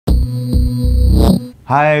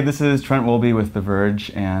Hi, this is Trent Wolbe with The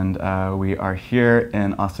Verge, and we are here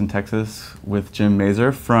in Austin, Texas with Jim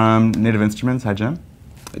Mazur from Native Instruments. Hi, Jim.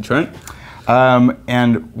 Hey, Trent.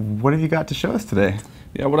 And what have you got to show us today?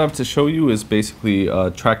 Yeah, what I have to show you is basically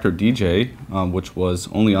Traktor DJ, which was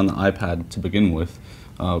only on the iPad to begin with.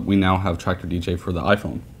 We now have Traktor DJ for the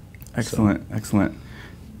iPhone. Excellent, excellent.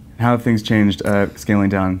 How have things changed scaling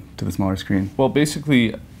down to the smaller screen? Well,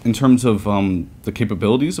 basically, in terms of the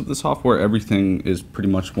capabilities of the software, everything is pretty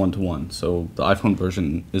much one-to-one. So the iPhone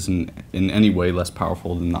version isn't in any way less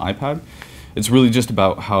powerful than the iPad. It's really just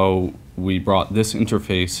about how we brought this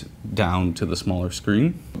interface down to the smaller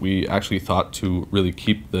screen. We actually thought to really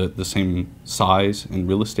keep the same size and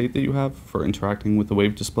real estate that you have for interacting with the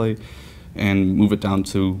Wave display and move it down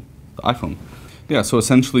to the iPhone. Yeah, so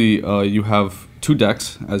essentially you have two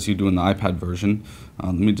decks as you do in the iPad version.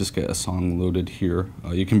 Let me just get a song loaded here.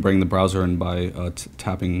 You can bring the browser in by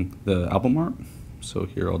tapping the album art. So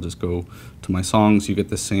here I'll just go to my songs. You get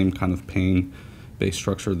the same kind of pane-based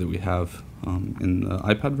structure that we have in the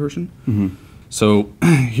iPad version. Mm-hmm. So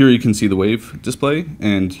here you can see the Wave display,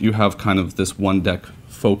 and you have kind of this one deck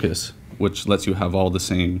focus, which lets you have all the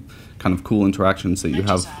same kind of cool interactions that you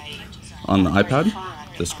have on the iPad.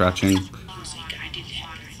 The scratching,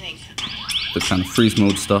 the kind of freeze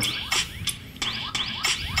mode stuff,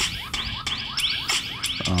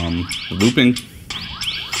 the looping.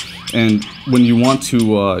 And when you want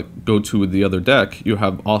to go to the other deck, you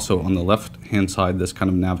have also on the left-hand side this kind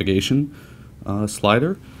of navigation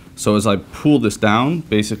slider. So as I pull this down,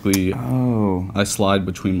 basically I slide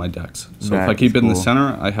between my decks. So if I keep it in the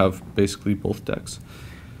center, I have basically both decks.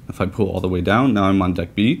 If I pull all the way down, now I'm on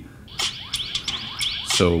deck B.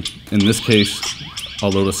 So in this case,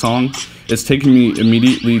 I'll load a song. It's taking me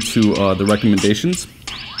immediately to the recommendations.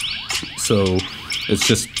 So it's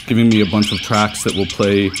just giving me a bunch of tracks that will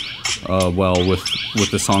play well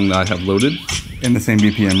with the song that I have loaded. In the same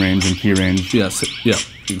BPM range and key range? Yes, yeah,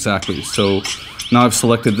 exactly. So now I've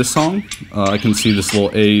selected this song. I can see this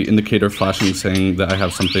little A indicator flashing saying that I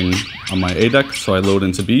have something on my A deck, so I load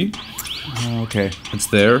into B. Okay. It's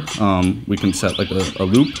there. We can set like a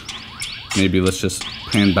loop. Maybe let's just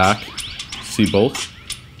pan back, see both.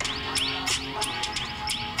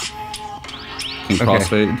 Can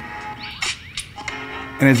crossfade.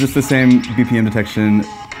 And is this the same BPM detection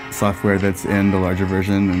software that's in the larger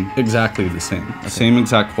version? And exactly the same. Okay. Same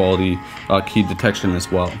exact quality, key detection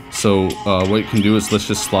as well. So what you can do is let's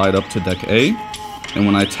just slide up to deck A, and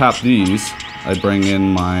when I tap these, I bring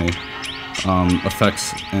in my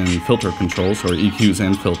effects and filter controls, or EQs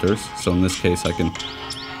and filters. So in this case, I can...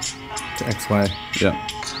 To XY. Yeah.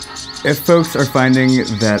 If folks are finding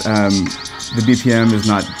that the BPM is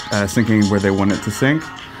not syncing where they want it to sync,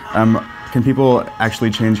 can people actually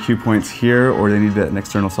change cue points here, or do they need an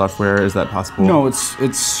external software? Is that possible? No,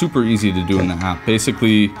 it's super easy to do in the app.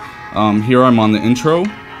 Basically, here I'm on the intro,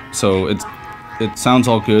 so it sounds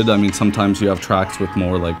all good. I mean, sometimes you have tracks with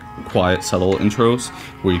more like quiet, subtle intros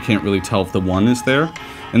where you can't really tell if the one is there.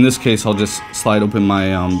 In this case, I'll just slide open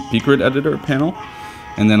my beat grid editor panel,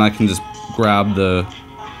 and then I can just grab the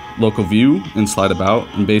local view and slide about,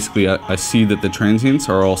 and basically I see that the transients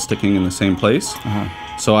are all sticking in the same place.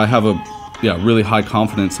 So I have a really high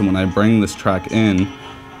confidence that when I bring this track in,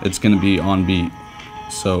 it's going to be on beat.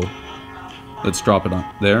 So let's drop it on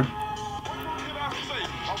there.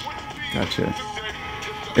 Gotcha.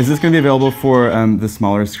 Is this going to be available for the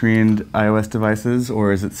smaller screened iOS devices,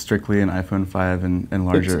 or is it strictly an iPhone 5 and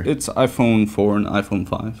larger? It's iPhone 4 and iPhone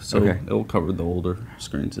 5, so it will cover the older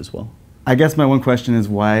screens as well. I guess my one question is,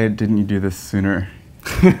 why didn't you do this sooner?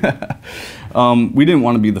 We didn't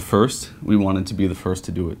want to be the first. We wanted to be the first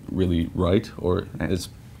to do it really right, or as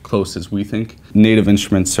close as we think. Native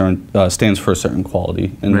Instruments stands for a certain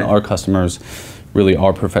quality, and our customers really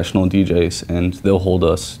are professional DJs, and they'll hold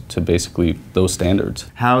us to basically those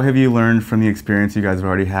standards. How have you learned from the experience you guys have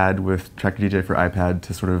already had with Traktor DJ for iPad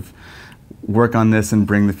to sort of work on this and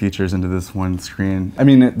bring the features into this one screen? I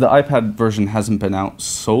mean, the iPad version hasn't been out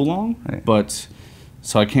so long, but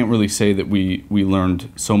so I can't really say that we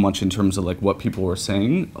learned so much in terms of like what people were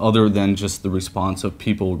saying, other than just the response of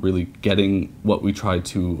people really getting what we tried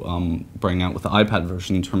to bring out with the iPad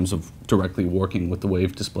version in terms of directly working with the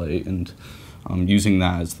Wave display and using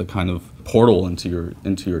that as the kind of portal into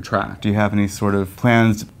your track. Do you have any sort of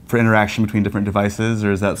plans for interaction between different devices,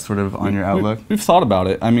 or is that sort of on your outlook? We've thought about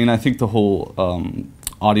it. I mean, I think the whole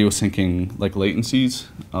audio syncing like latencies,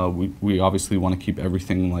 we obviously want to keep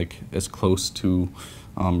everything like as close to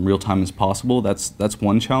real time as possible. That's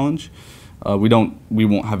one challenge. We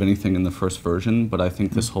won't have anything in the first version, but I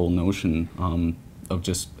think this whole notion of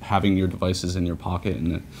just having your devices in your pocket,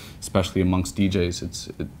 and especially amongst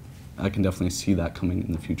DJs, I can definitely see that coming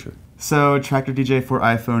in the future. So Traktor DJ for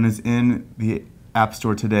iPhone is in the App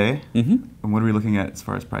Store today. And what are we looking at as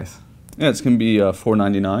far as price? Yeah, it's going to be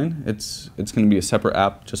 $4.99. It's going to be a separate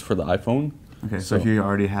app just for the iPhone. Okay, so if you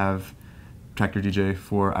already have Traktor DJ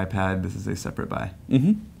for iPad, this is a separate buy.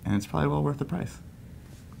 And it's probably well worth the price.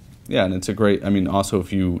 Yeah, and it's a great, I mean, also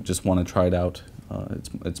if you just want to try it out,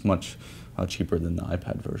 it's much cheaper than the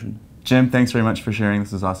iPad version. Jim, thanks very much for sharing.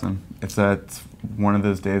 This is awesome. It's one of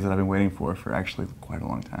those days that I've been waiting for actually quite a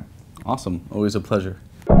long time. Awesome. Always a pleasure.